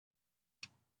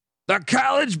The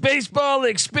College Baseball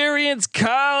Experience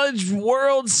College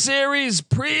World Series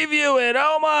preview in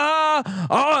Omaha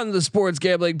on the Sports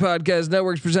Gambling Podcast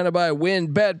Networks, presented by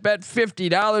WynnBET. Bet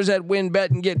 $50 at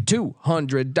WynnBET and get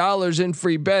 $200 in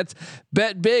free bets.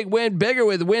 Bet big, win bigger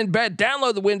with WynnBET.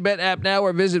 Download the WynnBET app now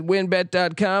or visit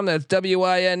wynnbet.com. That's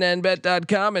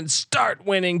WINNBet.com and start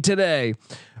winning today.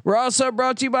 We're also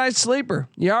brought to you by Sleeper.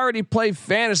 You already play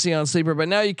fantasy on Sleeper, but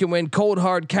now you can win cold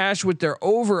hard cash with their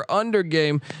over under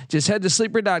game. Just head to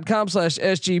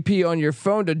sleeper.com/SGP on your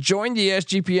phone to join the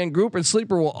SGPN group, and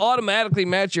Sleeper will automatically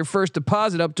match your first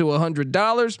deposit up to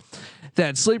 $100.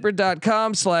 That's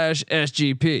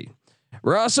sleeper.com/SGP.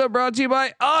 We're also brought to you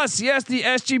by us. Yes, the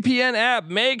SGPN app.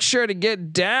 Make sure to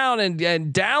get down and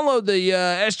download the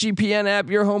SGPN app.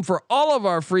 You're home for all of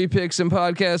our free picks and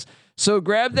podcasts. So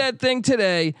grab that thing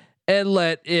today and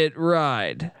let it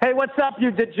ride. Hey, what's up,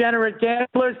 you degenerate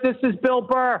gamblers? This is Bill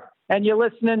Burr, and you're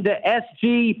listening to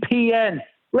SGPN.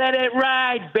 Let it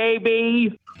ride,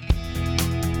 baby.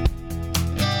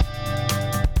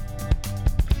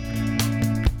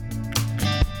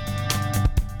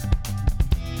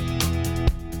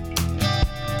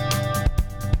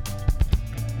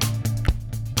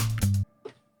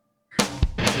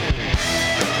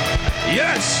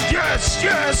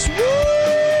 Yes. Woo!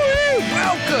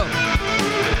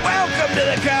 Welcome to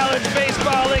the College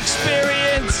Baseball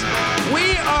Experience.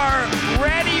 We are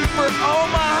ready for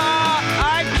Omaha.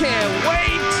 I can't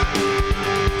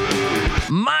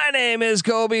wait. My name is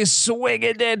Kobe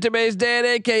Swinging Database Dan,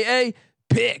 aka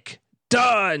Pick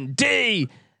Dundee.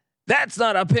 That's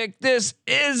not a pick. This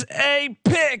is a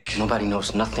pick. Nobody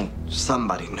knows nothing.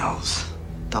 Somebody knows.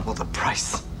 Double the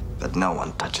price. But no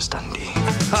one touches Dundee.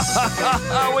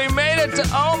 We made it to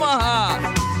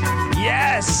Omaha.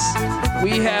 Yes,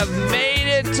 we have made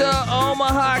it to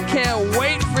Omaha. Can't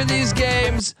wait for these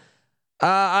games.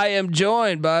 I am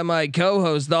joined by my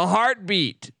co-host, the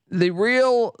heartbeat, the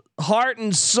real heart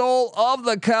and soul of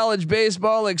the College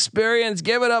Baseball Experience.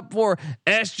 Give it up for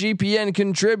SGPN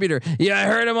contributor. Yeah, I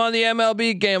heard him on the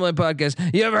MLB Gambling Podcast.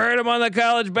 You've heard him on the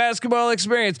College Basketball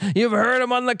Experience. You've heard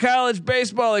him on the College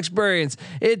Baseball Experience.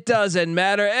 It doesn't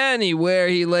matter. Anywhere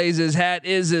he lays his hat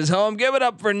is his home. Give it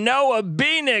up for Noah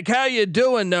Beanick. How you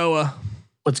doing, Noah?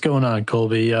 What's going on,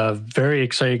 Colby? Very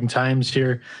exciting times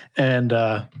here, and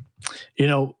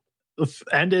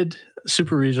ended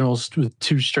Super Regionals with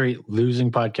 2 straight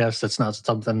losing podcasts. That's not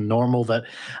something normal that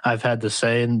I've had to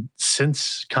say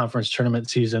since conference tournament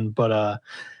season, but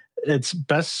it's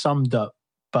best summed up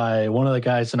by one of the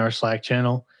guys in our Slack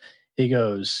channel. He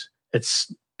goes,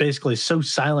 "It's basically so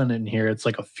silent in here. It's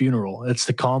like a funeral. It's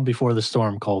the calm before the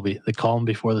storm, Colby. The calm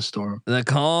before the storm." The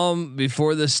calm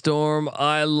before the storm.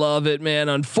 I love it, man.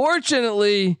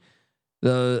 Unfortunately,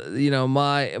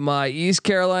 my East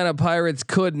Carolina Pirates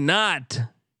could not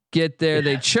get there. Yeah.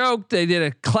 They choked. They did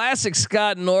a classic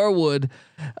Scott Norwood.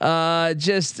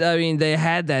 They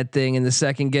had that thing in the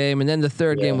second game, and then the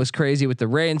third game was crazy with the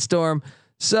rainstorm.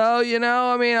 So,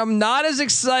 I'm not as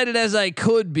excited as I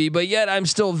could be, but yet I'm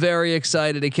still very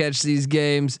excited to catch these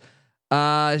games.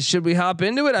 Should we hop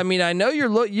into it? I mean, I know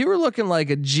you were looking like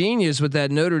a genius with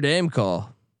that Notre Dame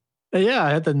call. Yeah,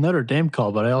 I had the Notre Dame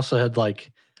call, but I also had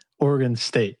Oregon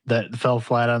State that fell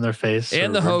flat on their face,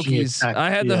 and the Hokies.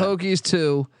 I had the Hokies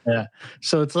too. Yeah.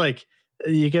 So it's like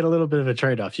you get a little bit of a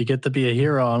trade-off. You get to be a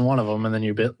hero on one of them, and then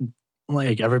you bit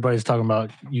everybody's talking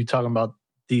about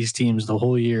these teams the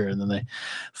whole year, and then they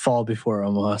fall before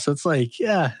Omaha. So it's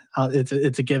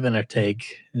it's a give and a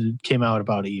take. It came out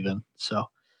about even. So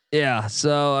yeah.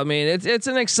 So it's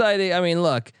an exciting.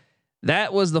 Look.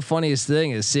 That was the funniest thing,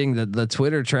 is seeing the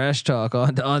Twitter trash talk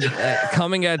on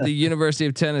coming at the University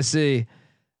of Tennessee.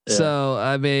 Yeah. So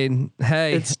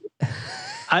hey,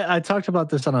 I talked about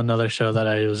this on another show that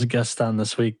I was a guest on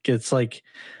this week. It's like,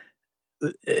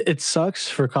 it sucks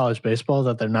for college baseball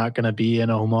that they're not going to be in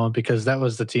Omaha, because that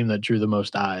was the team that drew the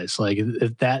most eyes. Like,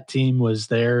 if that team was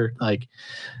there,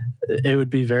 it would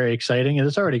be very exciting, and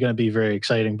it's already going to be very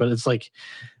exciting. But it's like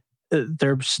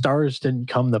their stars didn't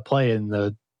come to play in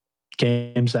the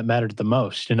games that mattered the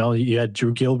most. You had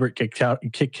Drew Gilbert kicked out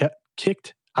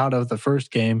of the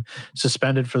first game,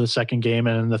 suspended for the second game,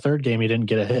 and in the third game he didn't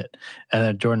get a hit. And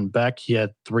then Jordan Beck, he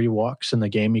had 3 walks in the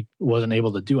game. He wasn't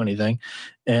able to do anything.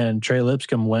 And Trey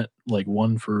Lipscomb went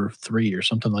 1 for 3 or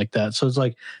something like that. So it's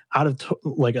out of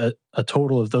a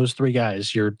total of those 3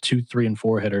 guys, your 2, 3, and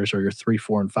 4 hitters, or your 3,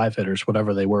 4, and 5 hitters,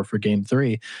 whatever they were for game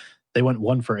 3, they went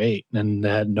 1 for 8 and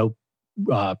had no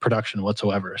production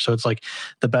whatsoever. So it's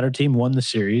the better team won the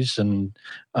series, and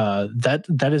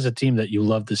that is a team that you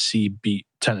love to see beat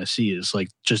Tennessee. Is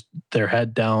just their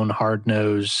head down, hard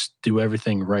nose, do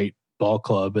everything right ball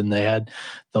club, and they had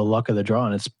the luck of the draw.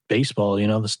 And it's baseball,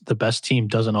 the best team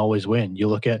doesn't always win. You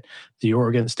look at the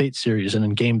Oregon State series, and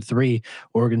in Game 3,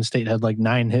 Oregon State had like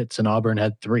 9 hits, and Auburn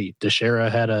had 3. Teixeira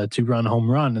had a 2-run home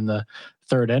run in the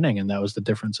 3rd inning, and that was the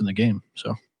difference in the game.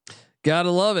 So.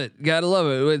 Gotta love it. Gotta love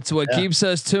it. It's what keeps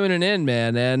us tuning in,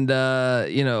 man. And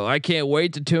I can't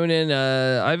wait to tune in.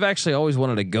 I've actually always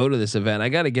wanted to go to this event. I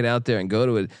got to get out there and go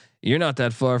to it. You're not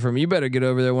that far from me. You better get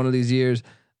over there one of these years.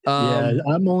 Yeah,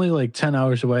 I'm only like 10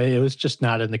 hours away. It was just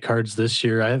not in the cards this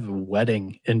year. I have a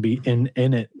wedding in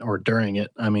it or during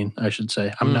it. I mean, I should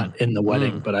say I'm not in the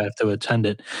wedding, but I have to attend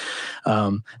it.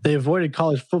 They avoided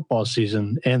college football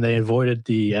season, and they avoided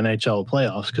the NHL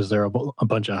playoffs because they're a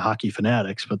bunch of hockey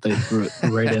fanatics, but they threw it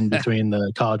right in between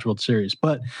the College World Series.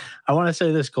 But I want to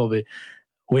say this, Colby,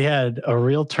 we had a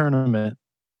real tournament,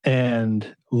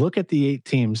 and look at the 8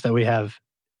 teams that we have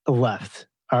left.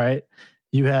 All right.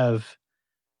 You have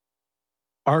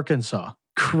Arkansas,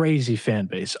 crazy fan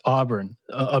base. Auburn,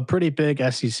 a pretty big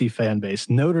SEC fan base.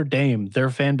 Notre Dame,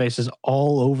 their fan base is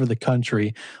all over the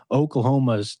country.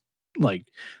 Oklahoma's like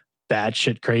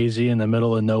batshit crazy in the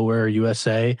middle of nowhere,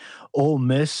 USA. Ole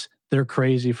Miss, they're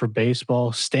crazy for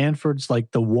baseball. Stanford's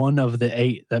like the one of the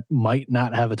 8 that might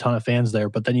not have a ton of fans there.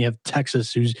 But then you have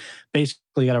Texas, who's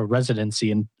basically got a residency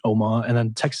in Omaha, and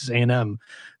then Texas A&M,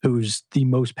 who's the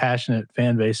most passionate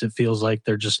fan base. It feels like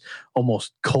they're just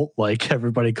almost cult-like,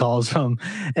 everybody calls them.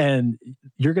 And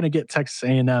you're going to get Texas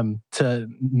A&M to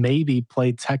maybe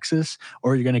play Texas,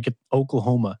 or you're going to get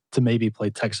Oklahoma to maybe play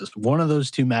Texas. One of those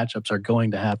 2 matchups are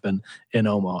going to happen in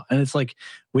Omaha. And it's like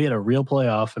we had a real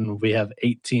playoff, and we have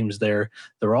 8 teams there.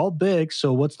 They're all big,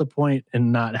 so what's the point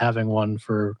in not having one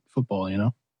for football,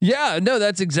 Yeah, no,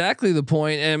 that's exactly the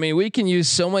point. I mean, we can use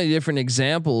so many different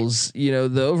examples.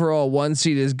 The overall 1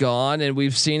 seed is gone, and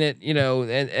we've seen it.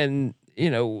 And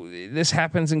this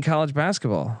happens in college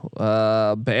basketball.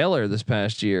 Baylor this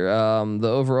past year, the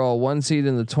overall 1 seed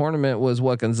in the tournament was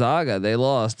Gonzaga. They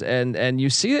lost, and you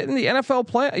see it in the NFL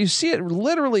play. You see it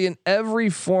literally in every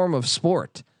form of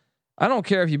sport. I don't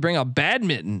care if you bring up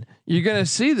badminton, you're gonna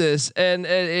see this, and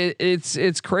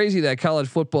it's crazy that college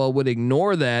football would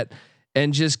ignore that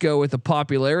and just go with the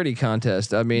popularity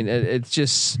contest. I mean, it's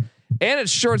just, and it's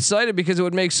short-sighted because it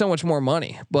would make so much more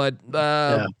money. But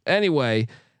anyway,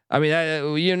 I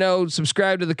mean,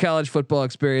 subscribe to the College Football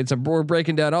Experience. We're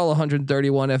breaking down all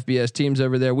 131 FBS teams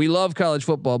over there. We love college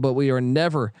football, but we are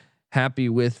never happy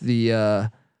with the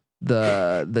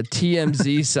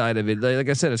TMZ side of it. Like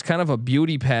I said, it's kind of a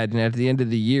beauty pageant at the end of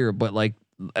the year. But like,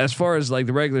 as far as like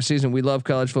the regular season, we love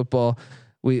college football.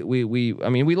 We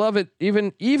love it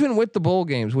even with the bowl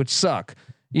games, which suck,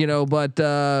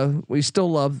 but we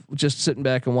still love just sitting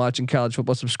back and watching college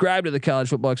football. Subscribe to the College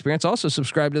Football Experience. Also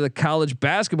subscribe to the College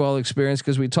Basketball Experience,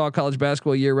 because we talk college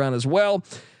basketball year round as well.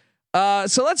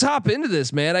 So let's hop into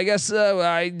this, man. I guess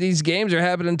these games are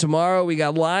happening tomorrow. We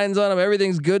got lines on them.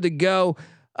 Everything's good to go.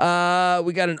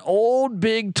 We got an old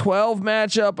Big 12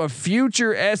 matchup, a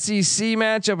future SEC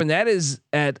matchup, and that is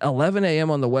at 11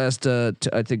 a.m. on the West, to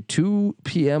I think 2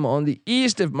 p.m. on the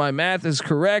East, if my math is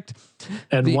correct.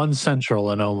 And 1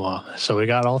 Central in Omaha. So we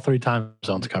got all 3 time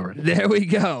zones covered. There we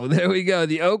go.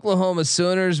 The Oklahoma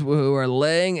Sooners, who are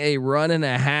laying a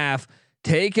 1.5,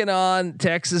 taking on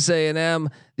Texas A&M.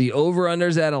 The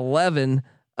over-unders at 11.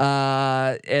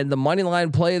 And the money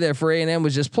line play there for A&M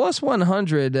was just plus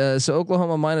 100. So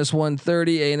Oklahoma minus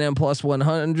 130, A&M plus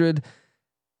 100.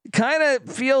 Kind of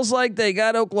feels like they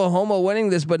got Oklahoma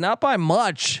winning this, but not by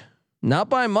much. Not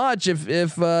by much. If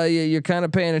you're kind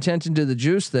of paying attention to the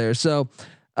juice there. So,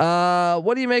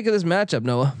 what do you make of this matchup,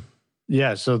 Noah?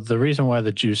 Yeah. So the reason why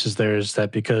the juice is there is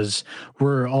that because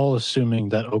we're all assuming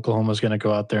that Oklahoma is going to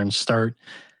go out there and start.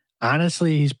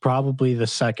 Honestly, he's probably the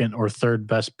 2nd or 3rd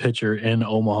best pitcher in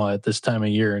Omaha at this time of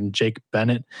year. And Jake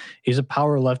Bennett, he's a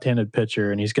power left-handed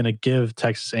pitcher, and he's going to give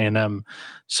Texas A&M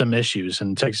some issues.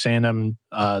 And Texas A&M,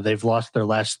 they've lost their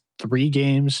last 3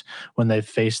 games when they've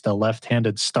faced a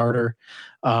left-handed starter.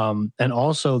 And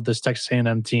also this Texas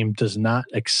A&M team does not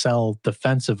excel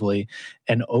defensively,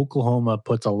 and Oklahoma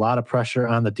puts a lot of pressure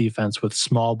on the defense with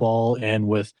small ball and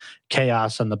with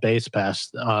chaos on the base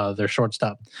pass. Their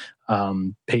shortstop,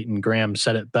 Peyton Graham,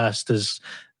 said it best, is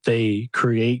they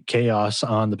create chaos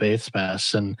on the base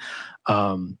pass. And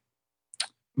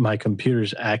my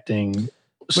computer's acting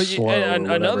slow.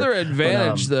 Another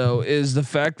advantage, though, is the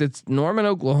fact that Norman,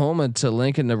 Oklahoma to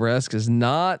Lincoln, Nebraska is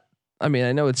not. I mean,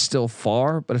 I know it's still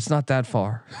far, but it's not that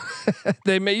far.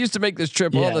 They used to make this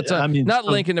trip all the time. I mean, not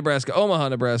Lincoln, Nebraska, Omaha,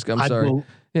 Nebraska. I'm sorry.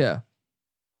 Yeah.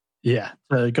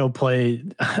 To go play.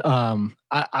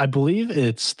 I believe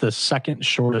it's the 2nd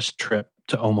shortest trip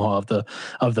to Omaha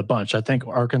of the bunch. I think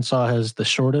Arkansas has the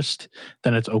shortest,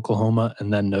 then it's Oklahoma,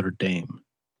 and then Notre Dame.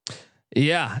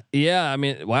 Yeah. I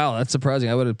mean, wow, that's surprising.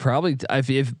 I would have probably, if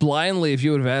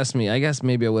you would have asked me, I guess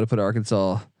maybe I would have put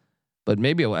Arkansas, but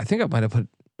maybe I think I would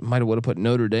have put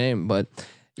Notre Dame. But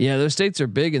yeah, those states are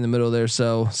big in the middle there,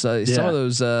 so some of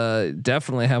those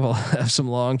definitely have some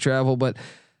long travel. But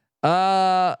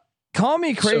call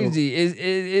me crazy.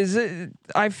 Is it?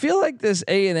 I feel like this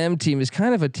A&M team is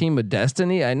kind of a team of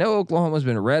destiny. I know Oklahoma's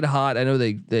been red hot. I know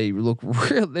they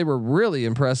were really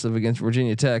impressive against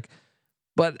Virginia Tech.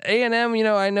 But A&M,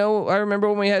 I remember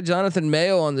when we had Jonathan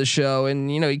Mayo on the show,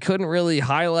 and he couldn't really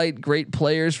highlight great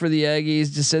players for the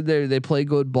Aggies. Just said they play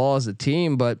good ball as a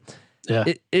team. But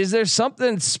is there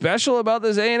something special about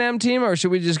this A&M team, or should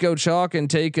we just go chalk and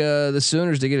take the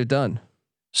Sooners to get it done?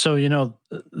 So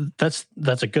that's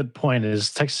a good point.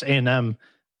 Is Texas A&M?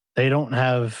 They don't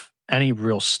have any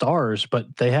real stars,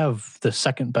 but they have the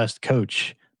second best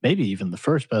coach, maybe even the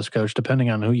first best coach, depending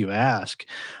on who you ask.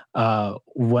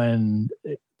 When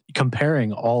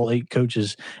comparing all 8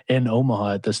 coaches in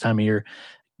Omaha at this time of year,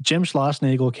 Jim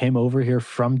Schlossnagle came over here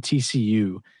from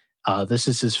TCU. This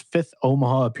is his 5th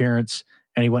Omaha appearance,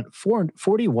 and he went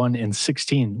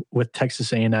 41-16 with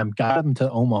Texas A&M, got him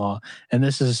to Omaha. And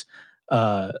this is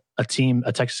a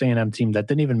Texas A&M team that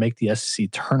didn't even make the SEC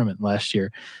tournament last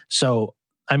year. So,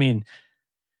 I mean,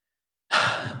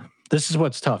 this is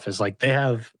what's tough is like they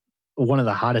have one of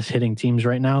the hottest hitting teams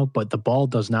right now, but the ball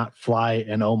does not fly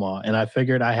in Omaha. And I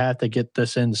figured I had to get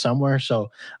this in somewhere.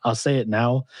 So I'll say it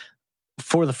now.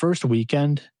 For the first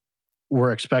weekend,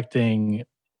 we're expecting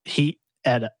heat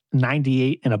at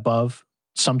 98 and above,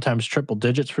 sometimes triple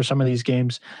digits for some of these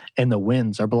games. And the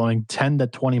winds are blowing 10 to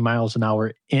 20 miles an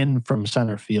hour in from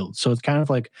center field. So it's kind of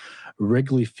like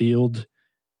Wrigley Field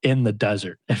in the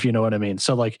desert, if you know what I mean.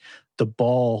 So like the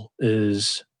ball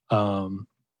is,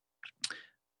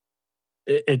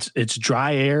 it's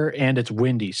dry air and it's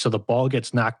windy, so the ball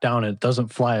gets knocked down and it doesn't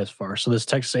fly as far. So this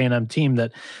Texas A&M team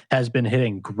that has been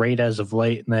hitting great as of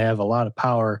late, and they have a lot of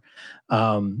power,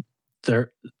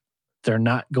 they're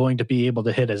not going to be able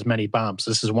to hit as many bombs.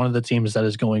 This is one of the teams that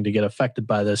is going to get affected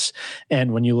by this.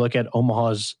 And when you look at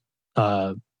Omaha's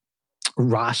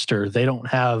roster, they don't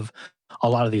have a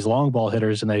lot of these long ball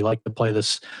hitters, and they like to play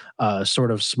this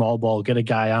sort of small ball, get a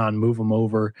guy on, move him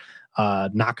over,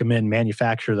 knock them in,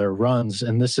 manufacture their runs.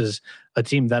 And this is a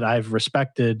team that I've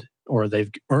respected, or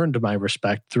they've earned my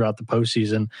respect throughout the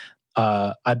postseason.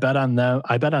 I bet on them.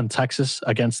 I bet on Texas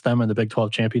against them in the Big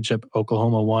 12 championship.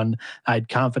 Oklahoma won. I had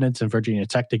confidence in Virginia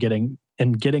Tech getting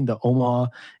to Omaha,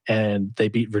 and they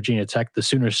beat Virginia Tech. The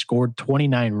Sooners scored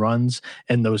 29 runs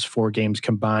in those 4 games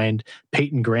combined.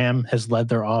 Peyton Graham has led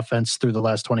their offense through the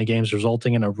last 20 games,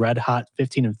 resulting in a red-hot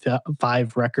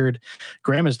 15-5 record.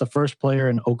 Graham is the first player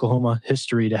in Oklahoma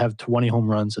history to have 20 home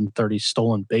runs and 30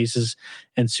 stolen bases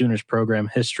in Sooners program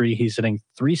history. He's hitting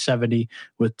 .370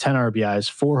 with 10 RBIs,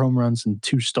 4 home runs, and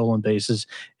 2 stolen bases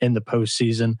in the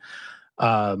postseason.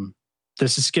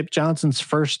 This is Skip Johnson's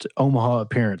first Omaha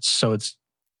appearance, so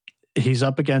he's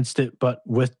up against it, but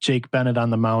with Jake Bennett on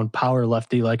the mound, power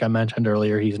lefty, like I mentioned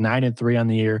earlier. He's 9-3 on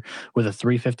the year with a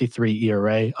 3.53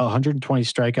 ERA, 120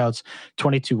 strikeouts,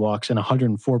 22 walks, and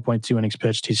 104.2 innings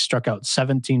pitched. He's struck out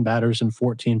 17 batters in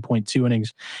 14.2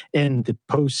 innings in the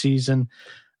postseason.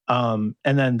 And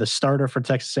then the starter for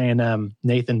Texas A&M,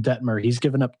 Nathan Detmer, he's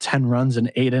given up 10 runs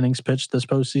in 8 innings pitched this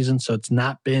postseason, so it's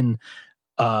not been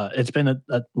it's been a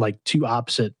like 2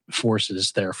 opposite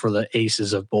forces there for the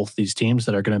aces of both these teams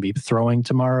that are going to be throwing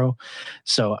tomorrow.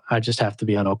 So I just have to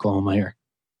be on Oklahoma here.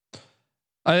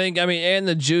 And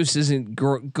the juice isn't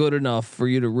good enough for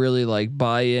you to really like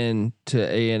buy in to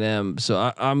A&M.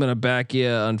 So I'm going to back you.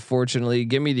 Unfortunately,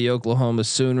 give me the Oklahoma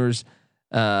Sooners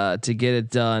to get it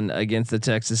done against the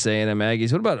Texas A&M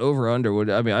Aggies. What about over under?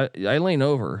 I lean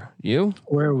over. You?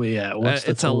 Where are we at? What's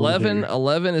the it's 11. Here?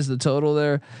 11 is the total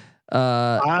there.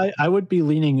 I would be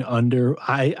leaning under.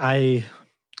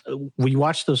 We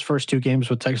watched those first 2 games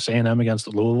with Texas A&M against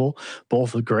Louisville,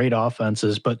 both with great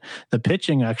offenses, but the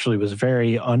pitching actually was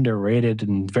very underrated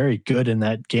and very good in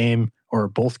that game, or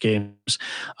both games.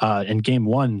 In game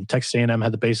 1, Texas A&M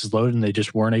had the bases loaded and they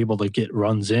just weren't able to get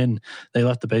runs in. They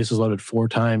left the bases loaded 4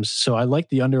 times. So I like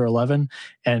the under 11,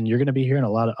 and you're going to be hearing a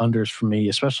lot of unders from me,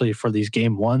 especially for these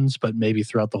game 1s, but maybe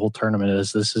throughout the whole tournament,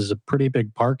 as this is a pretty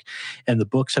big park and the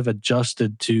books have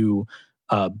adjusted to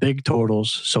big totals.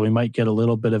 So we might get a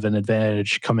little bit of an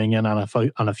advantage coming in on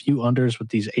a few unders with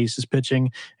these aces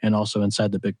pitching, and also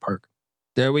inside the big park.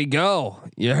 There we go.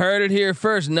 You heard it here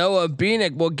first. Noah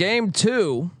Beanick. Well, game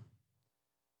 2,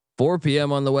 4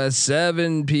 p.m. on the West,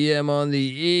 7 p.m. on the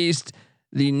East.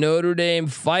 the Notre Dame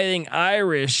Fighting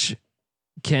Irish.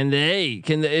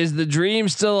 Is the dream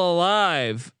still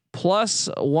alive?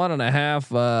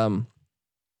 +1.5.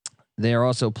 They are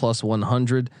also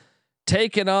 +100,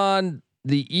 taking on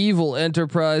the evil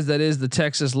enterprise that is the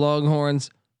Texas Longhorns.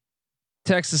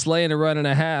 Texas laying a run and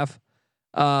a half,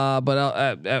 but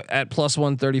at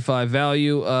 +135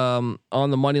 value. On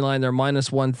the money line, they're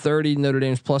 -130. Notre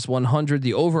Dame's +100.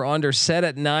 The over under set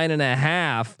at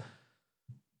 9.5.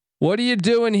 What are you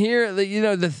doing here? You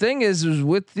know, the thing is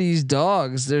with these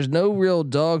dogs, there's no real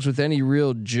dogs with any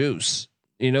real juice.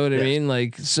 You know what I mean?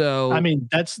 Like, so, I mean,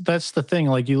 that's the thing.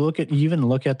 Like you even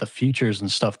look at the futures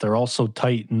and stuff, they're all so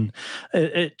tight, and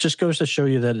it just goes to show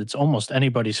you that it's almost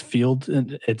anybody's field,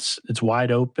 and it's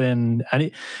wide open.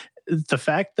 The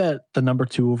fact that the number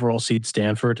 2 overall seed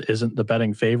Stanford isn't the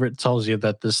betting favorite tells you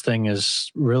that this thing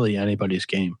is really anybody's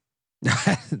game.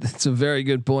 That's a very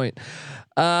good point.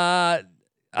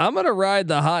 I'm going to ride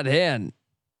the hot hand.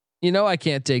 You know, I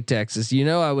can't take Texas. You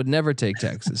know, I would never take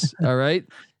Texas. All right.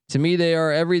 To me, they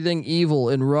are everything evil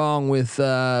and wrong with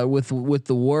the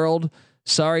world.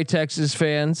 Sorry, Texas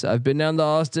fans. I've been down to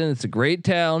Austin. It's a great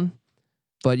town,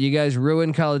 but you guys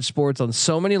ruin college sports on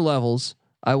so many levels.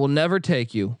 I will never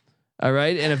take you. All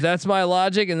right. And if that's my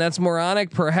logic and that's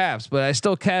moronic, perhaps, but I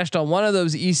still cashed on one of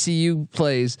those ECU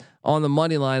plays on the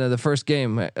money line of the first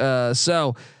game.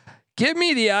 So give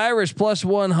me the Irish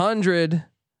 +100.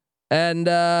 And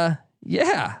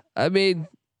yeah, I mean,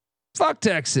 fuck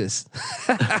Texas.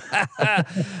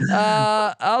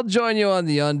 I'll join you on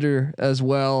the under as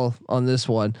well on this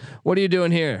one. What are you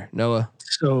doing here, Noah?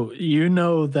 So you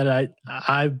know that I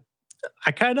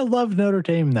kind of love Notre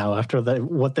Dame now after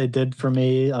what they did for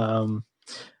me.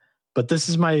 But this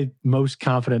is my most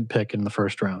confident pick in the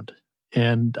first round,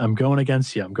 and I'm going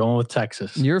against you. I'm going with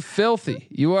Texas. You're filthy.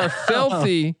 You are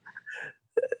filthy.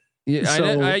 You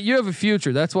have a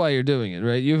future. That's why you're doing it,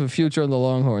 right? You have a future on the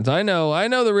Longhorns. I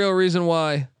know the real reason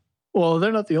why. Well,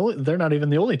 they're not even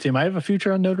the only team. I have a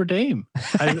future on Notre Dame.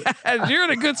 You're in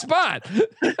a good spot.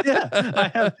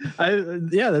 Yeah,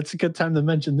 that's a good time to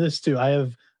mention this too. I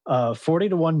have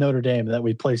 40-1 Notre Dame that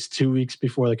we placed 2 weeks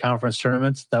before the conference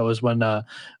tournaments. That was when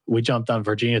we jumped on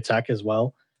Virginia Tech as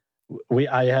well.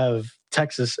 I have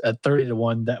Texas at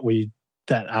 30-1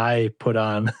 that I put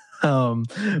on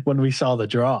when we saw the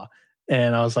draw,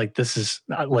 and I was like, this is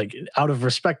not, like, out of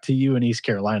respect to you in East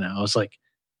Carolina, I was like,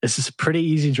 this is a pretty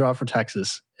easy draw for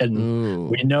Texas, and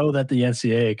we know that the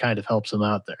NCAA kind of helps them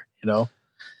out there, you know.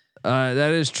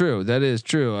 That is true.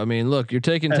 I mean, look, you're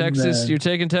taking Texas. You're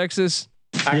taking Texas.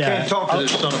 I can't talk to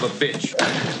this son of a bitch.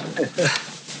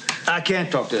 I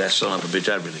can't talk to that son of a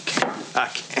bitch. I really can't. I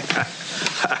can't.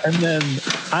 And then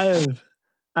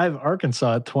I have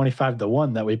Arkansas at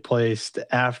 25-1 that we placed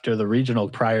after the regional,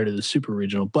 prior to the super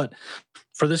regional. But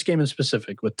for this game in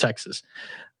specific with Texas,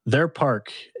 their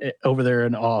park over there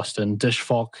in Austin, Dish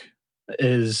Falk,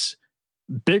 is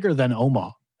bigger than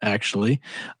Omaha, actually.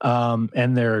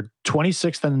 And they're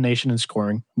 26th in the nation in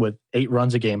scoring with 8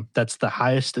 runs a game. That's the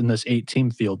highest in this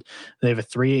 8-team field. They have a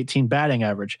 .318 batting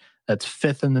average. That's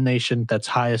 5th in the nation. That's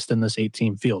highest in this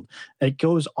 8-team field. It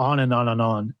goes on and on and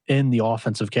on in the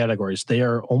offensive categories. They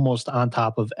are almost on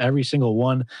top of every single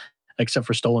one except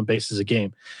for stolen bases a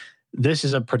game. This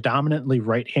is a predominantly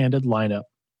right-handed lineup.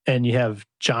 And you have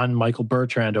John Michael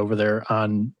Bertrand over there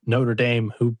on Notre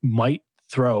Dame who might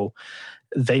throw.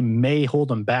 They may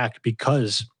hold him back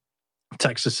because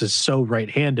Texas is so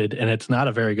right-handed and it's not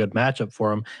a very good matchup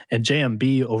for him. And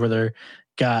JMB over there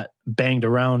got banged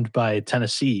around by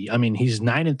Tennessee. I mean, he's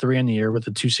 9-3 in the year with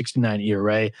a 2.69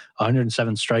 ERA,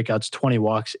 107 strikeouts, 20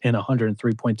 walks in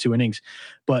 103.2 innings.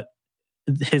 But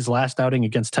his last outing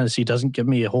against Tennessee doesn't give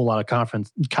me a whole lot of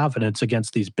confidence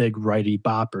against these big righty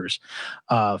boppers.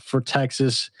 For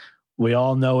Texas, we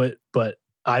all know it, but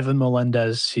Ivan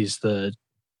Melendez, he's the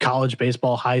college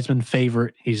baseball Heisman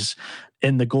favorite. He's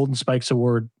in the Golden Spikes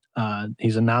Award.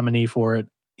 He's a nominee for it.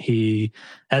 He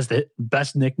has the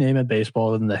best nickname in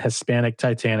baseball in the Hispanic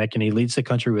Titanic, and he leads the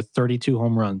country with 32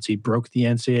 home runs. He broke the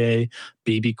NCAA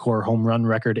BB-Core home run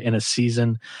record in a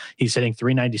season. He's hitting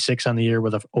 .396 on the year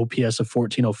with an OPS of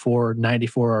 1404,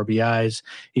 94 RBIs.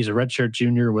 He's a redshirt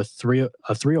junior with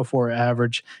a 304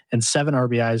 average and 7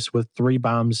 RBIs with 3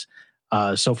 bombs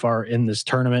so far in this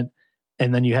tournament.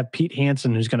 And then you have Pete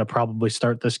Hansen, who's going to probably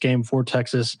start this game for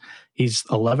Texas. He's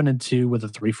 11-2 with a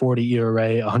 3.40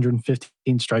 ERA,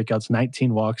 115 strikeouts,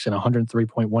 19 walks, and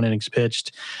 103.1 innings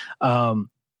pitched.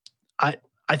 I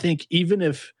think even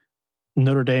if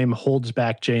Notre Dame holds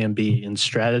back JMB in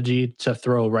strategy to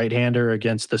throw a right-hander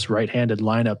against this right-handed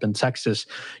lineup in Texas,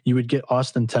 you would get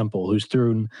Austin Temple, who's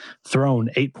thrown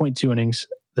 8.2 innings,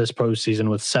 this postseason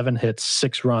with 7 hits,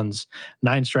 6 runs,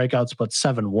 9 strikeouts, but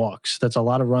 7 walks. That's a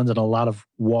lot of runs and a lot of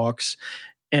walks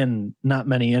and not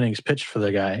many innings pitched for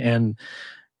the guy. And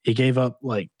he gave up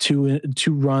like two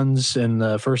runs in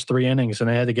the first 3 innings, and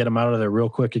they had to get him out of there real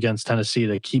quick against Tennessee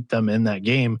to keep them in that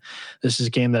game. This is a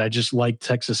game that I just like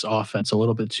Texas offense a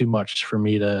little bit too much for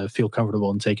me to feel comfortable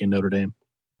in taking Notre Dame.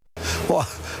 Well,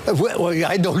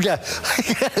 I don't got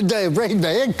the brain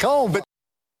man cold, but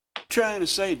Trying to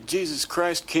say Jesus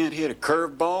Christ can't hit a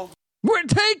curveball? We're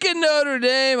taking Notre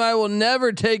Dame. I will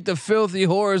never take the filthy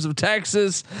horrors of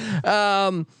Texas.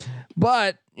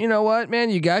 But you know what, man?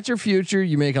 You got your future.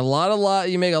 You make a lot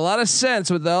of sense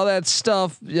with all that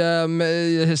stuff.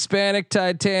 Hispanic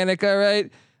Titanic. All right.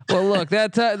 Well, look,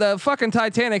 the fucking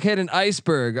Titanic hit an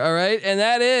iceberg. All right. And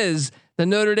that is the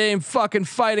Notre Dame fucking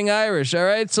Fighting Irish. All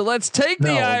right. So let's take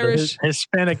the Irish.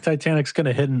 Hispanic Titanic's going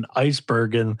to hit an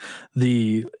iceberg in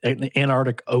the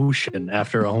Antarctic Ocean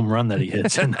after a home run that he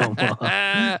hits in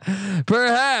Omaha.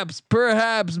 Perhaps,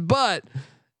 but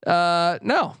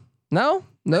no.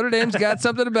 Notre Dame's got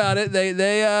something about it.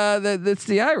 It's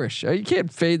the Irish. You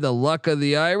can't fade the luck of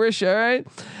the Irish. All right.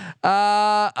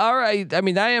 All right. I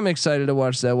mean, I am excited to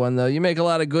watch that one though. You make a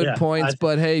lot of good points,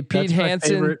 but hey, Pete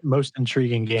Hansen, most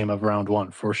intriguing game of round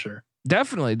 1 for sure.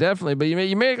 Definitely. But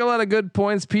you make a lot of good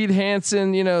points. Pete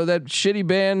Hansen, that shitty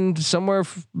band somewhere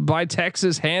by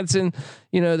Texas, Hansen,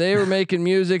 they were making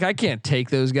music. I can't take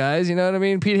those guys. You know what I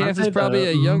mean? Pete Hansen's probably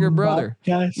a younger brother.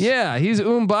 Guys? Yeah, he's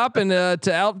bopping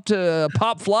to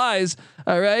pop flies.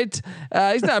 All right,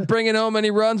 he's not bringing home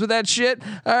any runs with that shit.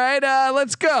 All right,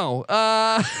 let's go.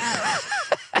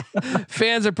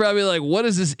 Fans are probably like, "What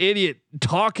is this idiot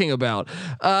talking about?"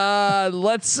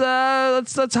 Let's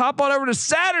hop on over to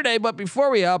Saturday. But before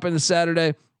we hop into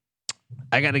Saturday,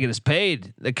 I got to get us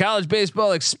paid. The College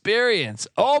Baseball Experience,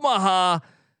 Omaha.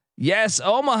 Yes,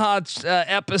 Omaha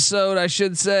episode, I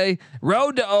should say.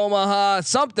 Road to Omaha,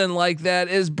 something like that,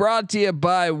 is brought to you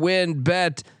by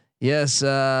WynnBET. Yes,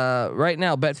 right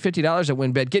now, bet $50 at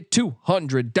WynnBET. Get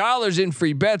 $200 in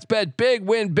free bets. Bet big,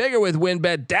 win bigger with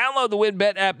WynnBET. Download the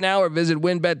WynnBET app now or visit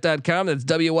wynnbet.com. That's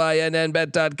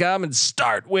WYNNBet.com and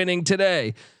start winning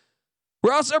today.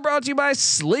 We're also brought to you by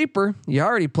Sleeper. You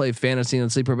already play fantasy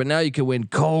on Sleeper, but now you can win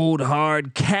cold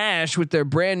hard cash with their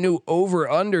brand new over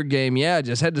under game. Yeah,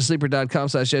 just head to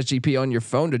sleeper.com/SGP on your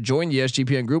phone to join the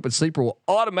SGPN group, and Sleeper will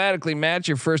automatically match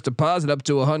your first deposit up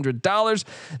to $100.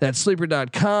 That's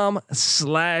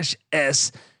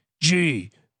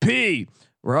sleeper.com/SGP.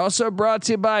 We're also brought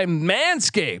to you by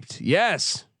Manscaped.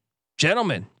 Yes,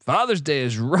 gentlemen. Father's Day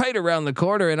is right around the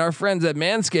corner, and our friends at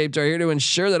Manscaped are here to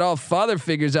ensure that all father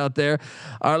figures out there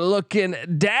are looking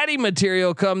daddy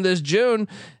material come this June.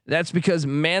 That's because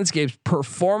Manscaped's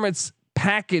Performance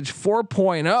Package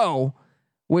 4.0,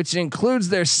 which includes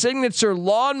their signature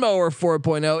lawnmower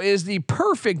 4.0, is the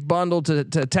perfect bundle to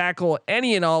tackle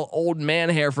any and all old man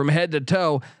hair from head to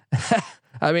toe.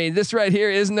 I mean, this right here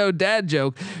is no dad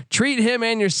joke. Treat him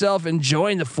and yourself and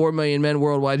join the 4 million men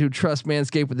worldwide who trust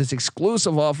Manscaped with this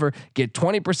exclusive offer. Get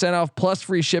 20% off plus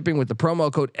free shipping with the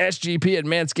promo code SGP at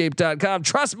manscaped.com.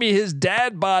 Trust me, his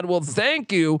dad bod will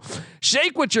thank you.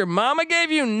 Shake what your mama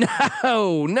gave you?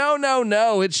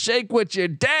 No. It's shake what your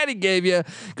daddy gave you.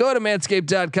 Go to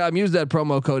manscaped.com. Use that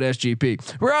promo code SGP.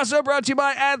 We're also brought to you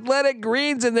by Athletic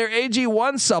Greens and their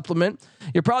AG1 supplement.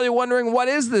 You're probably wondering, what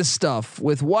is this stuff?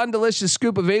 With one delicious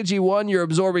scoop of AG1, you're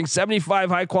absorbing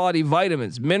 75 high quality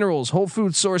vitamins, minerals, whole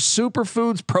food source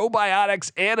superfoods,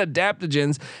 probiotics, and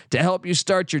adaptogens to help you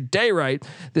start your day right.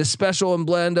 This special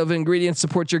blend of ingredients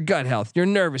supports your gut health, your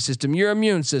nervous system, your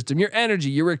immune system, your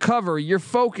energy, your recovery, your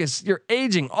focus, your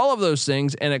aging, all of those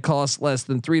things. And it costs less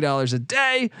than $3 a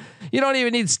day. You don't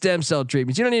even need stem cell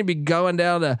treatments. You don't need to be going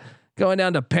down to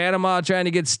Panama trying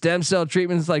to get stem cell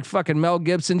treatments like fucking Mel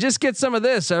Gibson. Just get some of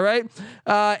this. All right.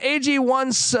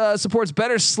 AG1 supports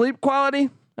better sleep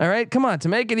quality. All right. Come on. To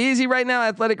make it easy right now,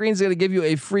 Athletic Greens is going to give you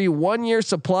a free 1-year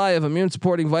supply of immune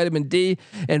supporting vitamin D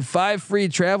and 5 free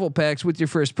travel packs with your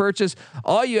first purchase.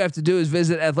 All you have to do is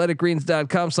visit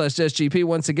athleticgreens.com/SGP.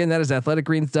 Once again, that is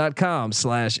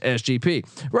athleticgreens.com/SGP.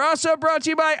 We're also brought to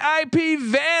you by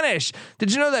IPVanish.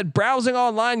 Did you know that browsing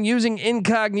online using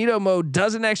incognito mode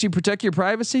doesn't actually protect your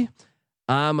privacy?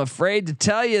 I'm afraid to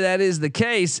tell you that is the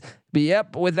case. But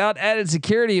yep, without added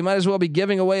security, you might as well be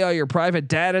giving away all your private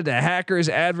data to hackers,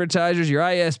 advertisers, your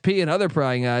ISP, and other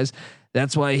prying eyes.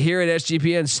 That's why here at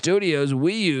SGPN Studios,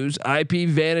 we use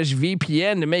IPVanish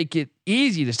VPN to make it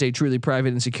easy to stay truly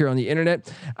private and secure on the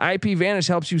internet. IPVanish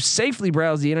helps you safely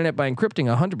browse the internet by encrypting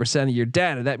 100% of your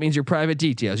data. That means your private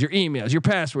details, your emails, your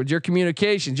passwords, your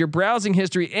communications, your browsing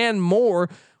history, and more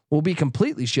will be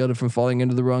completely shielded from falling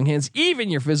into the wrong hands. Even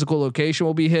your physical location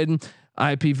will be hidden.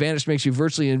 IPVanish makes you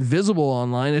virtually invisible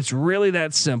online. It's really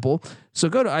that simple. So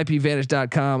go to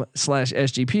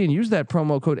IPVanish.com/SGP and use that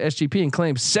promo code SGP and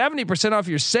claim 70% off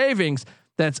your savings.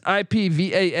 That's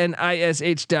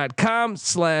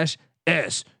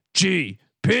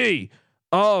IPVanish.com/SGP.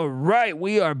 All right,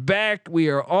 we are back. We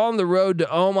are on the road to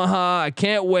Omaha. I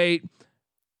can't wait.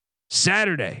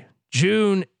 Saturday,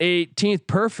 June 18th.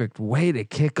 Perfect way to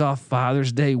kick off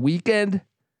Father's Day weekend.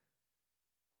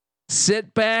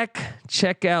 Sit back,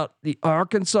 check out the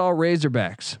Arkansas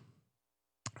Razorbacks.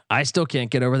 I still can't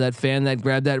get over that fan that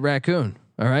grabbed that raccoon.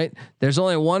 All right. There's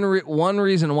only one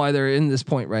reason why they're in this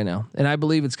point right now. And I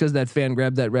believe it's because that fan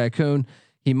grabbed that raccoon.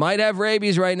 He might have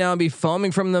rabies right now and be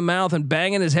foaming from the mouth and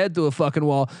banging his head through a fucking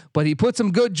wall, but he put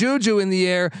some good juju in the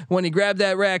air when he grabbed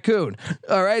that raccoon.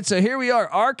 All right. So here we are,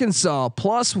 Arkansas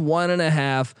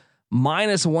 +1.5,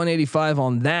 -185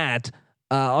 on that.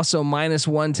 Also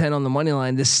 -110 on the money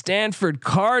line. The Stanford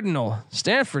Cardinal,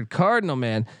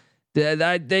 man.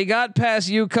 They got past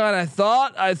UConn. I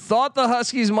thought the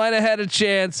Huskies might have had a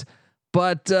chance,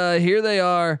 but here they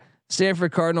are.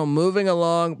 Stanford Cardinal moving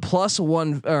along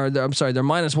 +1, or I'm sorry, they're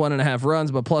 -1.5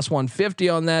 runs, but +150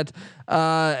 on that,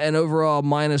 and overall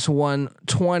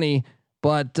 -120.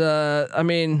 But I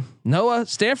mean, Noah,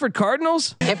 Stanford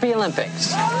Cardinals. Hippie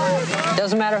Olympics.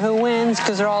 Doesn't matter who wins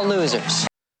because they're all losers.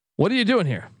 What are you doing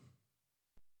here,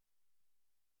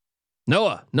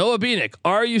 Noah Beanick?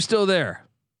 Are you still there?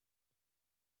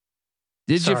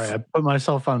 Sorry, I put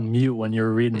myself on mute when you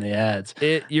were reading the ads.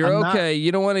 You're okay.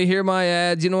 You don't want to hear my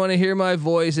ads. You don't want to hear my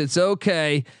voice. It's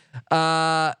okay.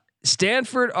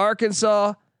 Stanford,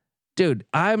 Arkansas, dude.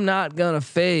 I'm not gonna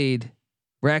fade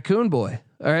Raccoon Boy.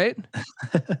 All right.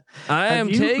 I am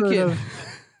taking.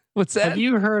 What's that? Have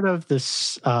you heard of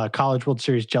this College World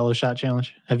Series Jello Shot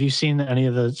Challenge? Have you seen any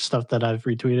of the stuff that I've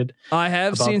retweeted? I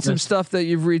have seen some stuff that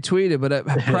you've retweeted, but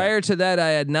prior to that, I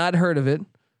had not heard of it.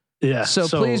 Yeah. So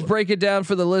please break it down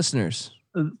for the listeners.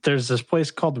 There's this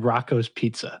place called Rocco's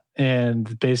Pizza,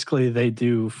 and basically they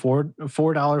do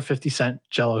 $4.50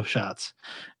 Jello shots.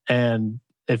 And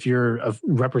if you're a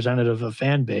representative of a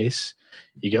fan base,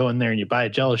 you go in there and you buy a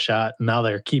Jello shot. And now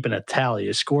they're keeping a tally,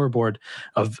 a scoreboard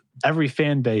of every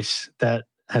fan base that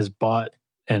has bought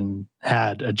and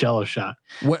had a Jello shot.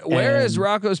 Where is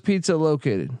Rocco's Pizza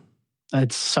located?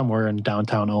 It's somewhere in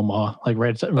downtown Omaha, like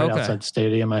right outside the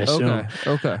stadium, I assume.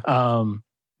 Okay.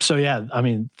 So yeah, I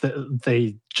mean,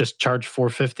 they just charge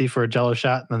 $4.50 for a Jello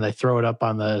shot, and then they throw it up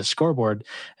on the scoreboard,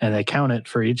 and they count it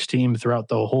for each team throughout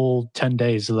the whole 10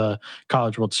 days of the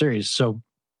College World Series. So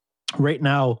right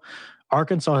now,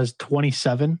 Arkansas has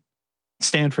 27,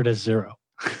 Stanford has 0.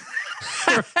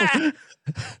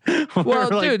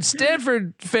 Well, dude,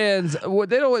 Stanford fans,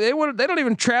 they don't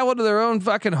even travel to their own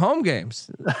fucking home games.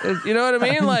 You know what I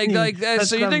mean?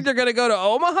 So you think they're going to go to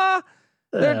Omaha?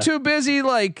 They're too busy.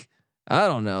 Like, I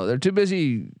don't know. They're too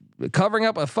busy covering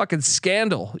up a fucking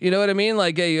scandal. You know what I mean?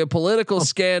 Like a political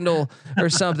scandal or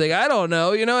something. I don't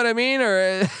know. You know what I mean?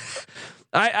 Or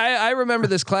I remember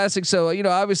this classic. So, you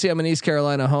know, obviously I'm an East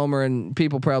Carolina homer and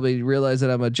people probably realize that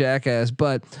I'm a jackass,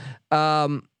 but,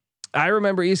 I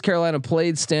remember East Carolina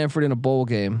played Stanford in a bowl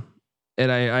game, and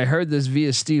I heard this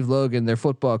via Steve Logan, their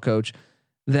football coach,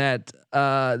 that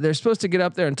they're supposed to get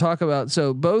up there and talk about.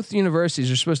 So both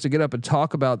universities are supposed to get up and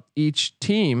talk about each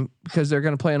team because they're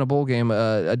going to play in a bowl game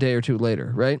a day or two later,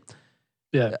 right?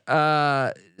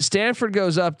 Yeah. Stanford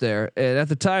goes up there, and at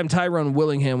the time Tyrone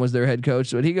Willingham was their head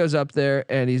coach, but he goes up there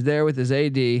and he's there with his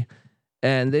AD.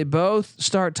 And they both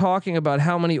start talking about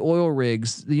how many oil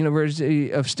rigs the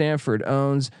University of Stanford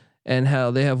owns, and how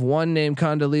they have one named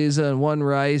Condoleezza and one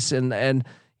Rice, and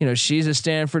you know, she's a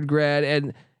Stanford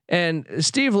grad, and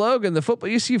Steve Logan, the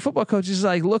football coach, is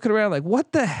like looking around like,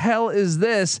 what the hell is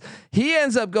this? He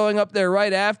ends up going up there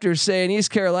right after saying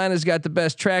East Carolina's got the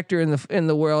best tractor in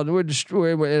the world.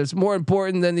 It's more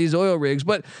important than these oil rigs.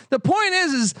 But the point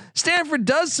is Stanford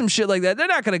does some shit like that. They're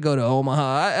not going to go to Omaha.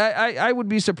 I would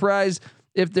be surprised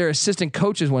if their assistant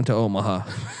coaches went to Omaha.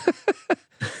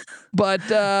 But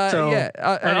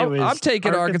I'm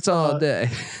taking Arkansas all day.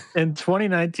 In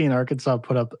 2019, Arkansas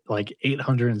put up like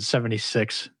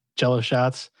 876 Jello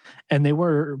shots, and they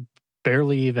were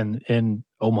barely even in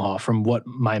Omaha, from what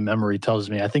my memory tells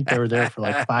me. I think they were there for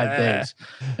like 5 days,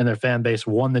 and their fan base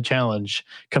won the challenge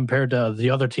compared to the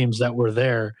other teams that were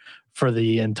there for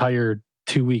the entire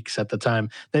 2 weeks at the time.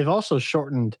 They've also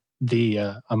shortened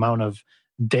the amount of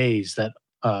days that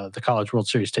the College World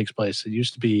Series takes place. It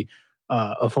used to be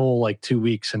a full like 2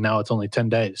 weeks, and now it's only 10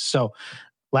 days. So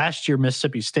last year,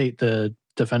 Mississippi State, the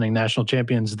defending national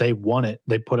champions, they won it.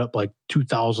 They put up like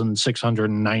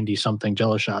 2,690 something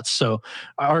jello shots. So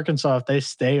Arkansas, if they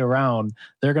stay around,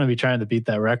 they're going to be trying to beat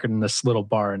that record in this little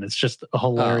bar, and it's just a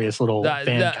hilarious little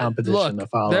fan competition to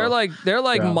follow. They're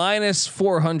like minus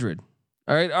 400.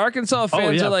 All right, Arkansas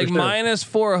fans are like minus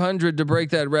 400 to break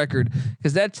that record,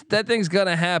 because that thing's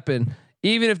gonna happen.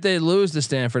 Even if they lose to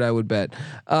Stanford, I would bet.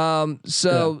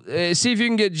 See if you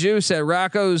can get juice at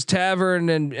Rocco's Tavern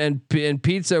and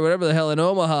pizza or whatever the hell in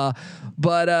Omaha.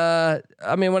 But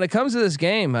I mean, when it comes to this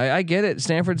game, I get it.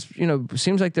 Stanford's,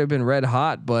 seems like they've been red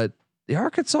hot, but the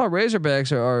Arkansas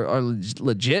Razorbacks are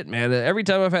legit, man. Every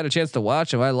time I've had a chance to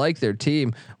watch them, I like their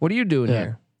team. What are you doing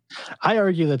here? I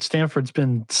argue that Stanford's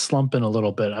been slumping a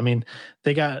little bit. I mean,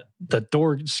 they got the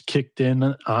doors kicked in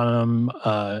on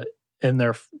them in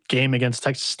their game against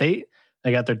Texas State.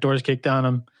 They got their doors kicked on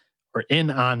them, or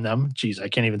in on them. Geez, I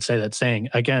can't even say that saying,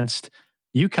 against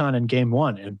UConn in game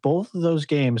 1. And both of those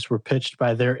games were pitched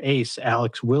by their ace,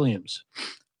 Alex Williams.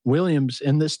 Williams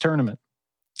in this tournament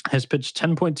has pitched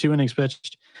 10.2 innings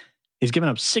pitched. He's given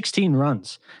up 16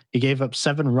 runs. He gave up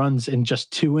 7 runs in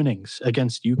just 2 innings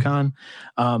against UConn.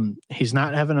 He's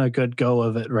not having a good go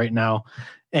of it right now.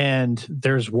 And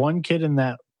there's one kid in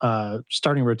that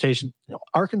starting rotation.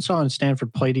 Arkansas and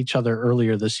Stanford played each other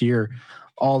earlier this year,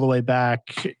 all the way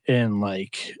back in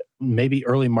like maybe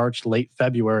early March, late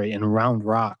February in Round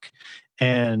Rock.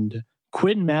 And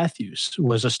Quinn Matthews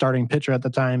was a starting pitcher at the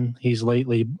time. He's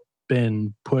lately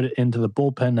been put into the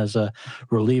bullpen as a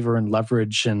reliever in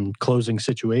leverage and closing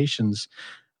situations.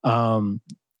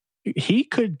 He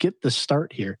could get the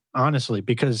start here, honestly,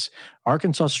 because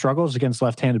Arkansas struggles against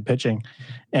left-handed pitching,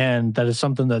 and that is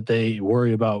something that they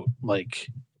worry about like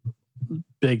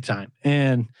big time.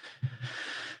 And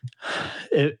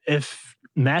if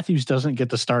Matthews doesn't get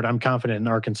the start, I'm confident in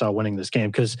Arkansas winning this game,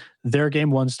 because their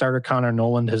game 1 starter, Connor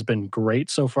Noland, has been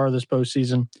great so far this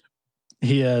postseason.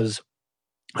 He has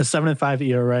a 7.5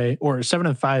 ERA, or a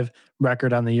 7.5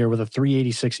 record on the year with a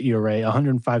 3.86 ERA,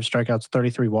 105 strikeouts,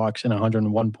 33 walks, and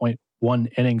 101.1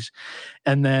 innings.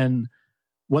 And then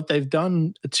what they've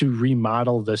done to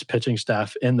remodel this pitching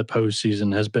staff in the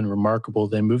postseason has been remarkable.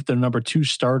 They moved their number 2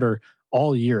 starter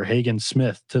all year, Hagen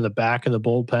Smith, to the back of the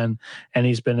bullpen, and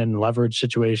he's been in leverage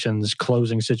situations,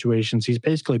 closing situations. He's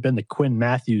basically been the Quinn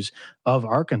Matthews of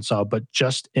Arkansas, but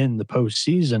just in the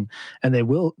postseason. And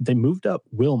they moved up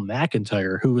Will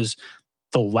McIntyre, who was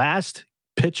the last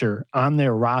pitcher on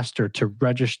their roster to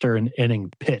register an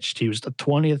inning pitched. He was the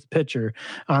 20th pitcher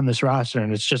on this roster,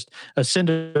 and it's just a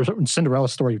Cinderella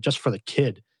story just for the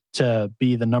kid to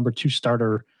be the number 2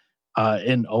 starter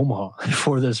in Omaha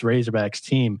for this Razorbacks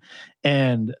team.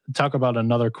 And talk about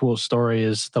another cool story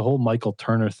is the whole Michael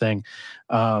Turner thing.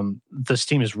 This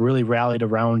team has really rallied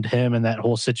around him and that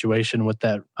whole situation with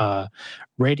that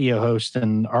radio host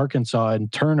in Arkansas.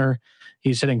 And Turner,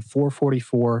 he's hitting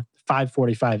 444,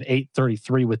 545,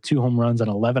 833 with 2 home runs and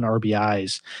 11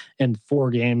 RBIs in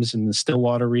 4 games in the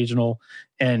Stillwater Regional.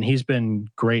 And he's been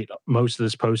great most of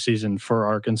this postseason for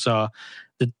Arkansas.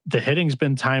 The hitting's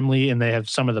been timely, and they have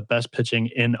some of the best pitching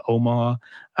in Omaha.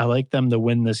 I like them to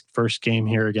win this first game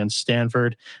here against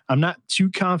Stanford. I'm not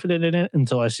too confident in it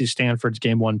until I see Stanford's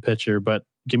game 1 pitcher, but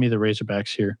give me the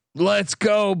Razorbacks here. Let's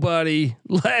go, buddy.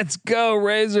 Let's go,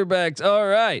 Razorbacks. All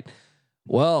right.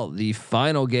 Well, the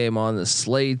final game on the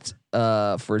slate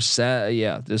for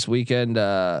this weekend,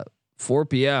 4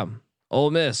 p.m.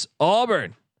 Ole Miss,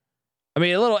 Auburn. I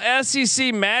mean, a little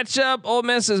SEC matchup. Ole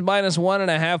Miss is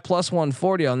 -1.5, plus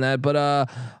 140 on that, but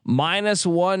minus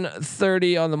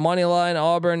 130 on the money line.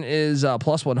 Auburn is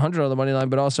plus 100 on the money line,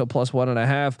 but also plus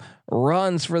 1.5.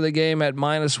 Runs for the game at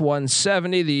minus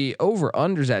 170. The over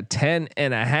unders at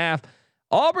 10.5.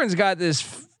 Auburn's got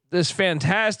this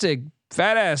fantastic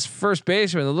fat ass first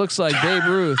baseman that looks like Babe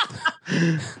Ruth.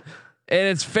 And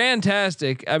it's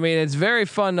fantastic. I mean, it's very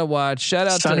fun to watch. Shout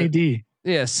out Sonny D.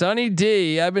 Yeah, Sonny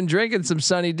D. I've been drinking some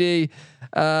Sonny D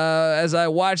as I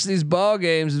watch these ball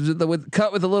games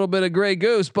cut with a little bit of Grey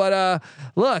Goose. But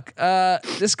look,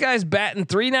 this guy's batting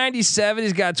 .397.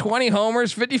 He's got 20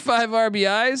 homers, 55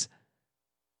 RBIs.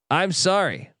 I'm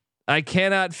sorry, I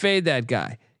cannot fade that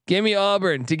guy. Give me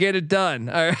Auburn to get it done.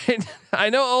 All right. I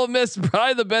know Ole Miss is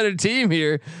probably the better team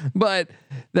here, but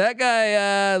that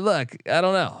guy, look, I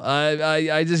don't know.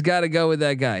 I just got to go with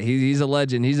that guy. He's a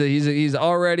legend. He's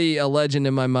already a legend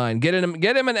in my mind. Get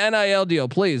him an NIL deal,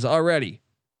 please, already.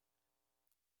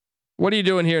 What are you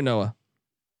doing here, Noah?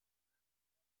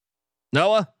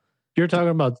 Noah? You're talking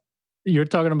about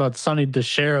Sonny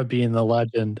DeShera being the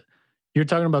legend. You're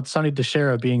talking about Sonny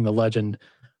DeShera being the legend.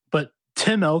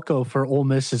 Tim Elko for Ole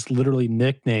Miss is literally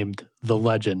nicknamed the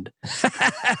legend.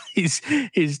 he's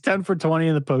 10 for 20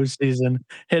 in the postseason,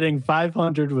 hitting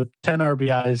 500 with 10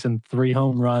 RBIs and 3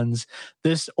 home runs.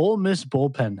 This Ole Miss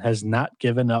bullpen has not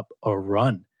given up a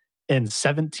run in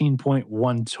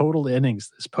 17.1 total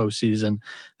innings this postseason.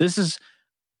 This is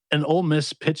an Ole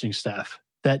Miss pitching staff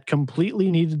that completely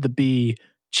needed to be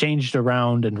changed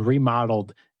around and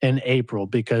remodeled in April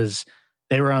because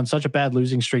they were on such a bad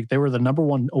losing streak. They were the number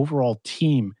 1 overall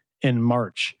team in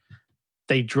March.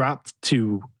 They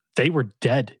were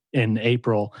dead in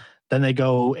April. Then they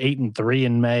go 8-3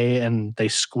 in May and they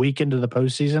squeak into the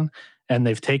postseason, and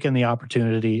they've taken the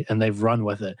opportunity and they've run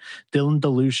with it. Dylan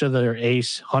DeLucia, their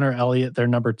ace, Hunter Elliott, their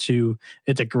number 2.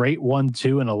 It's a great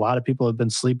 1-2, and a lot of people have been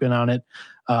sleeping on it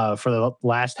for the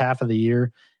last half of the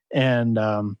year. And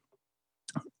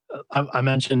I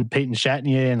mentioned Peyton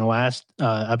Chatagnier in the last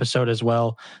episode as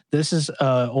well. This is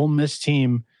an Ole Miss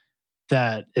team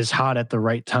that is hot at the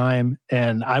right time,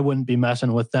 and I wouldn't be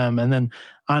messing with them. And then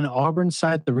on Auburn's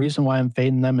side, the reason why I'm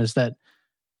fading them is that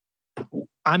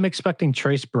I'm expecting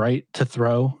Trace Bright to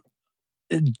throw.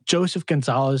 Joseph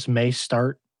Gonzalez may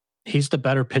start. He's the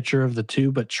better pitcher of the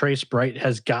two, but Trace Bright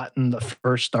has gotten the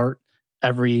first start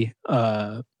every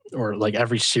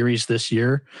series this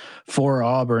year for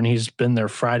Auburn. He's been their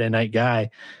Friday night guy,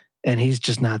 and he's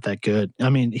just not that good. I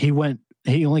mean,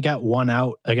 he only got 1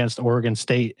 out against Oregon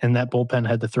State, and that bullpen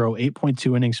had to throw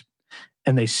 8.2 innings,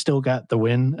 and they still got the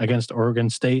win against Oregon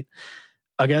State.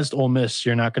 Against Ole Miss,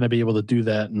 you're not going to be able to do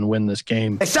that and win this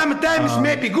game. Sometimes it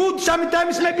may be good,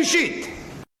 sometimes it may be shit.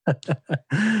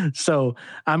 So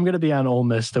I'm going to be on Ole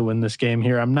Miss to win this game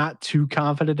here. I'm not too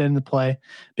confident in the play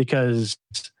because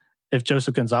if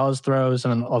Joseph Gonzalez throws,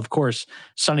 and of course,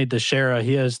 Sonny DeShera,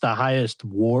 he has the highest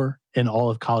WAR in all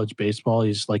of college baseball.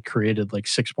 He's created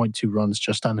 6.2 runs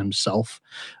just on himself.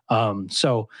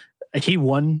 So he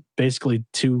won basically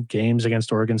 2 games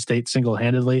against Oregon State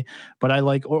single-handedly, but I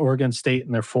like Oregon State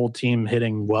and their full team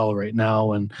hitting well right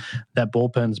now, and that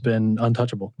bullpen's been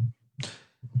untouchable.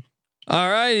 All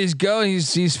right, he's going.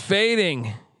 He's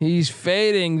fading. He's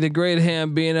fading the great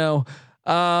Hambino.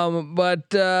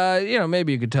 But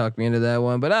maybe you could talk me into that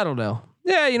one, but I don't know.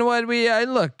 Yeah, you know what?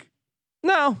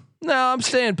 No, I'm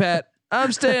staying pat.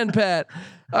 I'm staying pat.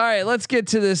 All right, let's get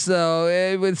to this though.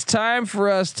 It's time for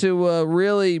us to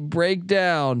really break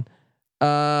down.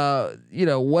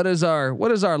 What is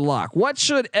our lock? What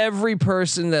should every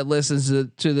person that listens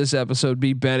to this episode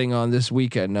be betting on this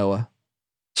weekend, Noah?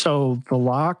 So the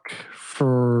lock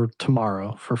for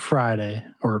tomorrow, for Friday,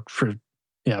 for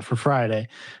Friday.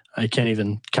 I can't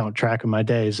even count track of my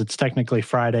days. It's technically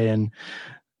Friday in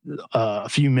a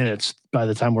few minutes by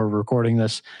the time we're recording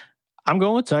this. I'm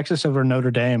going with Texas over Notre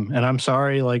Dame. And I'm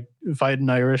sorry, Fighting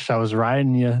Irish, I was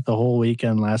riding you the whole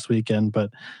weekend last weekend,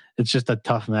 but it's just a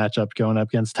tough matchup going up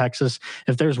against Texas.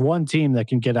 If there's one team that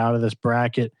can get out of this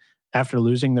bracket after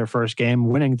losing their first game,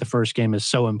 winning the first game is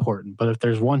so important. But if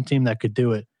there's one team that could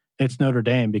do it, it's Notre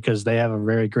Dame, because they have a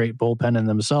very great bullpen in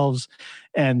themselves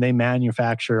and they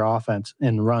manufacture offense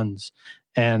and runs.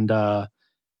 And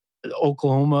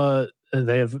Oklahoma,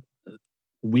 they have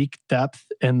weak depth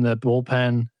in the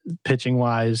bullpen pitching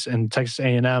wise, and Texas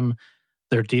A&M,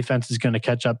 their defense is going to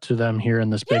catch up to them here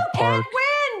in this big park.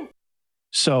 Win!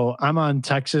 So I'm on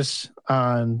Texas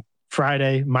on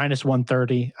Friday,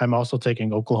 -130. I'm also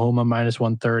taking Oklahoma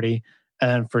 -130.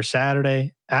 And for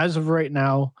Saturday, as of right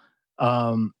now,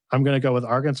 I'm going to go with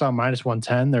Arkansas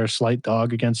 -110. They're a slight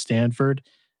dog against Stanford.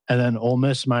 And then Ole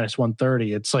Miss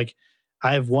 -130. It's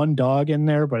I have one dog in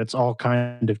there, but it's all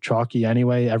kind of chalky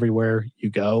anyway. Everywhere you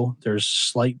go, there's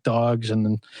slight dogs. And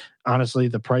then honestly,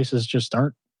 the prices just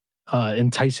aren't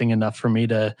enticing enough for me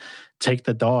to take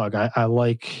the dog. I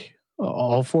like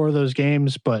all 4 of those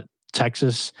games, but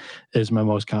Texas is my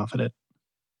most confident.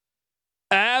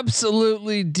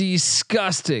 Absolutely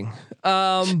disgusting.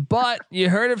 But you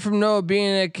heard it from Noah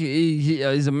Bieniek.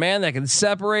 He's a man that can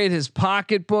separate his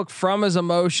pocketbook from his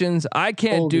emotions. I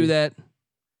can't do that.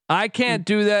 I can't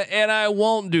do that, and I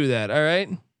won't do that. All right,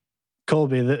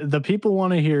 Colby. The people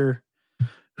want to hear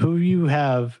who you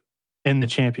have in the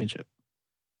championship.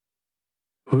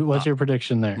 What's your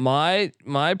prediction there? My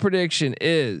prediction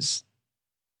is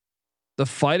the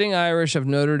Fighting Irish of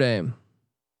Notre Dame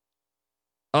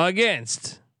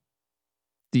against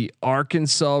the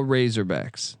Arkansas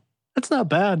Razorbacks. That's not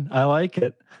bad. I like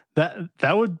it.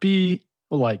 That would be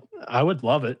I would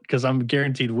love it because I'm a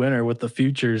guaranteed winner with the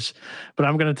futures, but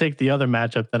I'm going to take the other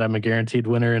matchup that I'm a guaranteed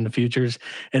winner in the futures,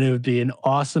 and it would be an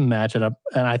awesome matchup.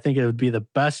 And I think it would be the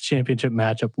best championship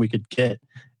matchup we could get.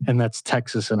 And that's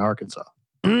Texas and Arkansas.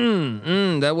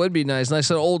 That would be nice. Nice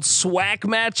little old SWAC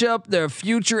matchup, their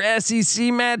future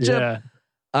SEC matchup. Yeah.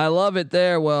 I love it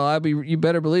there. Well, you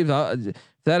better believe if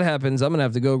that happens, I'm going to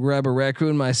have to go grab a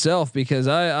raccoon myself because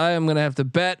I am going to have to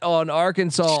bet on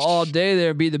Arkansas all day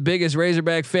there, be the biggest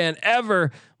Razorback fan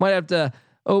ever. Might have to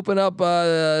open up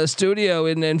a studio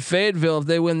in Fayetteville if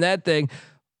they win that thing.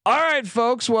 All right,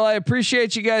 folks. Well, I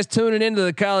appreciate you guys tuning into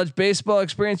the college baseball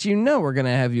experience. You know, we're going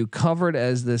to have you covered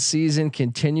as the season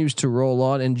continues to roll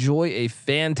on. Enjoy a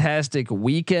fantastic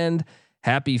weekend.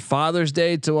 Happy Father's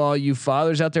Day to all you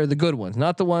fathers out there, the good ones,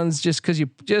 not the ones just because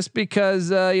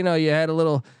you know you had a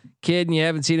little kid and you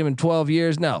haven't seen him in 12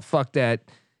 years. No, fuck that.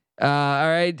 All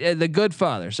right, the good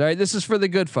fathers. All right, this is for the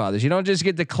good fathers. You don't just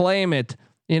get to claim it.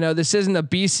 You know, this isn't a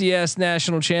BCS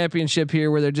national championship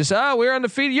here where they're just, we're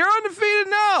undefeated. You're undefeated.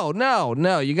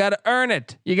 No. You got to earn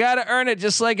it. You got to earn it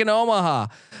just like in Omaha.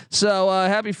 So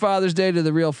happy Father's Day to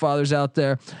the real fathers out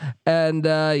there. And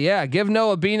give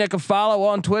Noah Beanick a follow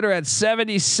on Twitter at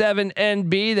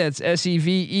 77NB. That's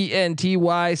SEVENTY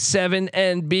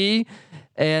 7NB.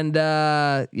 And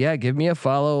give me a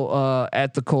follow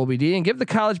at the Colby D, and give the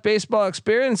college baseball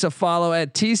experience a follow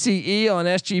at TCE on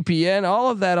SGPN.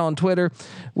 All of that on Twitter.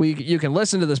 You can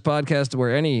listen to this podcast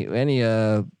where any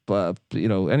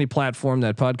platform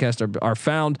that podcasts are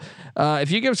found.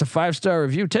 If you give us a 5-star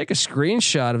review, take a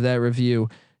screenshot of that review,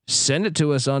 send it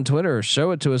to us on Twitter or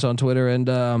show it to us on Twitter,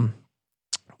 and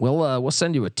we'll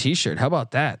send you a T-shirt. How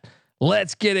about that?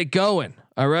 Let's get it going.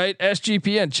 All right,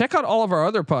 SGPN. Check out all of our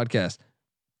other podcasts.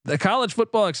 The College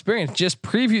Football Experience just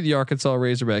previewed the Arkansas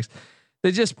Razorbacks.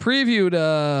 They just previewed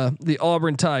the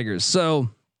Auburn Tigers.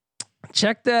 So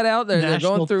check that out. They're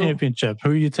going through championship. Who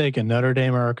are you taking, Notre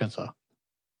Dame or Arkansas?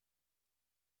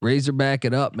 Razorback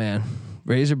it up, man.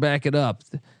 Razorback it up.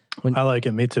 I like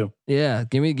it. Me too. Yeah,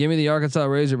 give me the Arkansas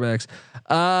Razorbacks.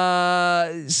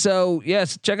 So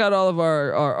yes, check out all of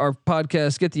our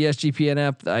podcasts. Get the SGPN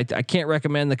app. I can't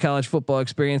recommend the College Football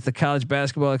Experience, the College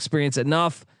Basketball Experience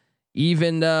enough.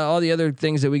 Even all the other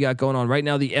things that we got going on right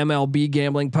now, the MLB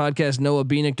Gambling Podcast, Noah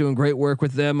Beanick doing great work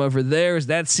with them over there as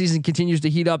that season continues to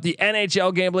heat up. The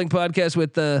NHL Gambling Podcast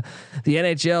with the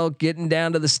NHL getting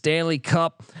down to the Stanley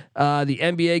Cup. The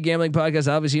NBA Gambling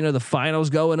Podcast, obviously the finals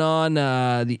going on.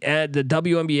 The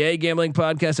WNBA Gambling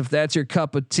Podcast, if that's your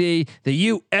cup of tea. The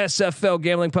USFL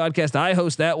Gambling Podcast, I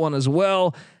host that one as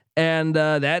well. And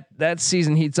that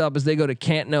season heats up as they go to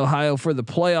Canton, Ohio for the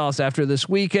playoffs after this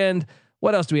weekend.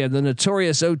 What else do we have? The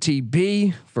Notorious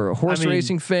OTB for horse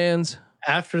racing fans.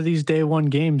 After these day one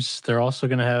games, they're also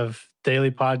going to have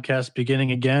daily podcasts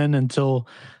beginning again until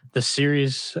the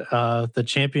series, the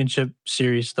championship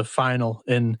series, the final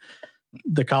in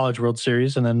the College World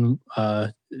Series. And then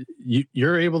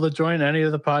you're able to join any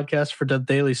of the podcasts for the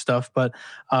daily stuff. But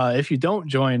if you don't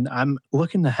join, I'm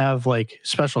looking to have like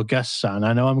special guests on.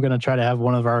 I know I'm going to try to have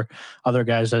one of our other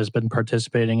guys that has been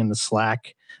participating in the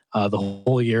Slack the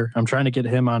whole year. I'm trying to get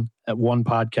him on at one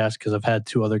podcast because I've had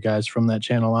 2 other guys from that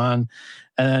channel on.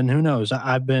 And who knows?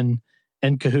 I've been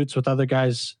in cahoots with other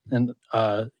guys and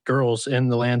girls in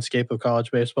the landscape of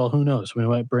college baseball. Who knows? We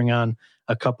might bring on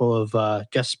a couple of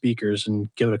guest speakers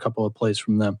and give it a couple of plays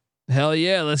from them. Hell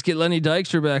yeah. Let's get Lenny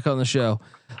Dykstra back on the show.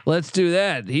 Let's do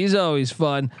that. He's always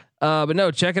fun. But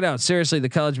no, check it out. Seriously, the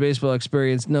College Baseball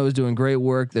Experience. Noah's doing great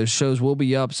work. Those shows will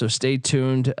be up, so stay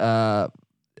tuned.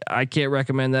 I can't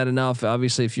recommend that enough.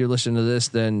 Obviously, if you're listening to this,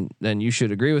 then you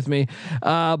should agree with me.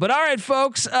 But all right,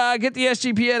 folks, get the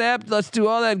SGPN app. Let's do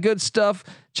all that good stuff.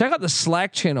 Check out the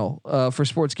Slack channel for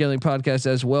Sports Gambling Podcast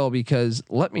as well, because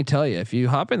let me tell you, if you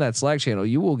hop in that Slack channel,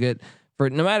 you will get, for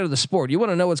no matter the sport, you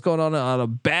want to know what's going on a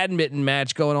badminton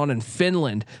match going on in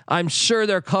Finland. I'm sure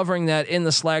they're covering that in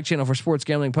the Slack channel for Sports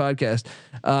Gambling Podcast.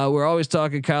 We're always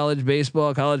talking college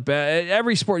baseball,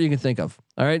 every sport you can think of.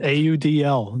 All right.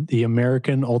 AUDL, the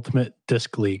American Ultimate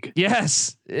Disc League.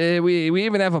 Yes. We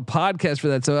even have a podcast for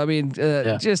that. So, I mean,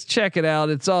 just check it out.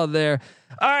 It's all there.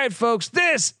 All right, folks,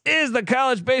 this is the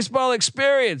College Baseball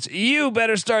Experience. You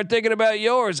better start thinking about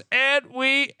yours, and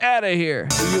we out of here.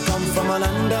 Do you come from a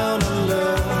land down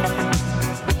under?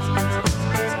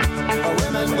 Where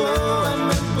women go and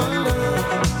men